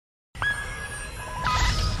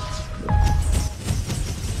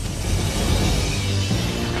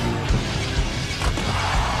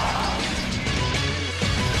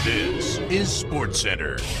is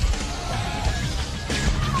SportsCenter.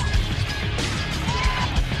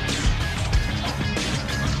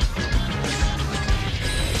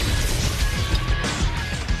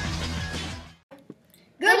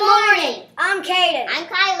 Good morning. I'm Kaden. I'm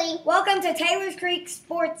Kylie. Welcome to Taylor's Creek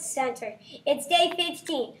Sports Center. It's day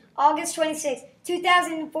 15, August 26,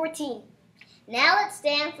 2014. Now let's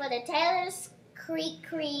stand for the Taylor's Creek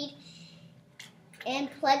Creed and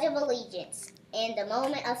Pledge of Allegiance and the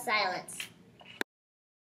moment of silence.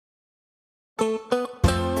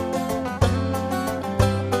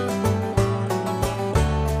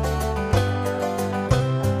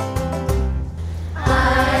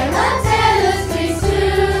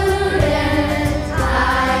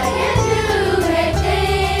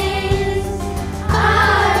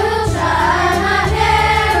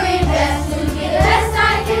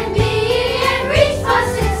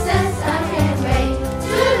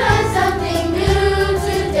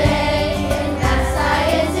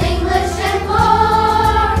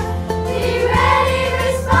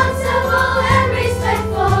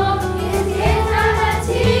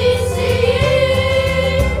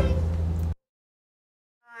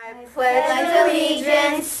 Pledge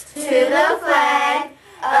allegiance to the flag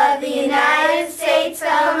of the United States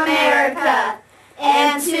of America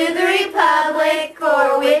and to the republic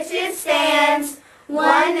for which it stands,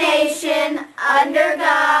 one nation, under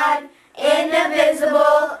God,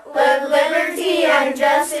 indivisible, with liberty and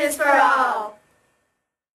justice for all.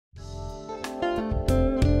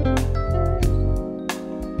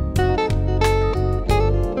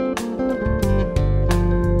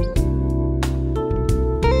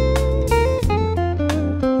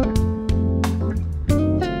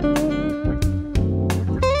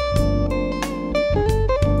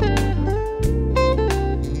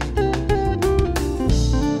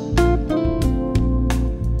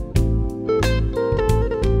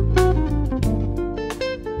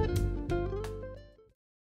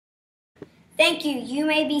 Thank you. You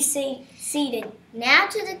may be seated. Now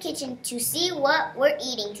to the kitchen to see what we're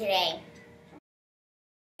eating today.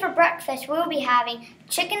 For breakfast, we'll be having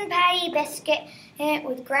chicken patty biscuit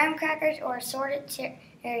with graham crackers or assorted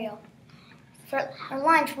cereal. For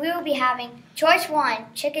lunch, we will be having choice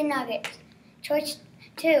 1, chicken nuggets. Choice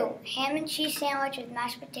 2, ham and cheese sandwich with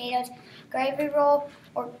mashed potatoes, gravy roll,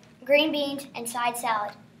 or green beans and side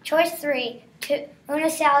salad. Choice 3, tuna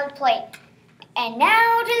salad plate. And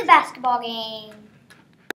now to the basketball game.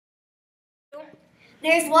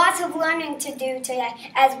 There's lots of learning to do today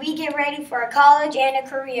as we get ready for a college and a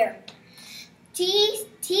career.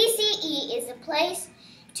 TCE is a place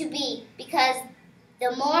to be because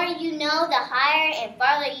the more you know, the higher and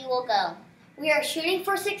farther you will go. We are shooting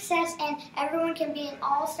for success, and everyone can be an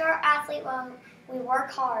all-star athlete when we work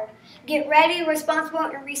hard. Get ready, responsible,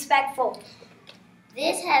 and respectful.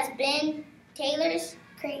 This has been Taylor's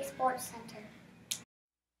Creek Sports Center.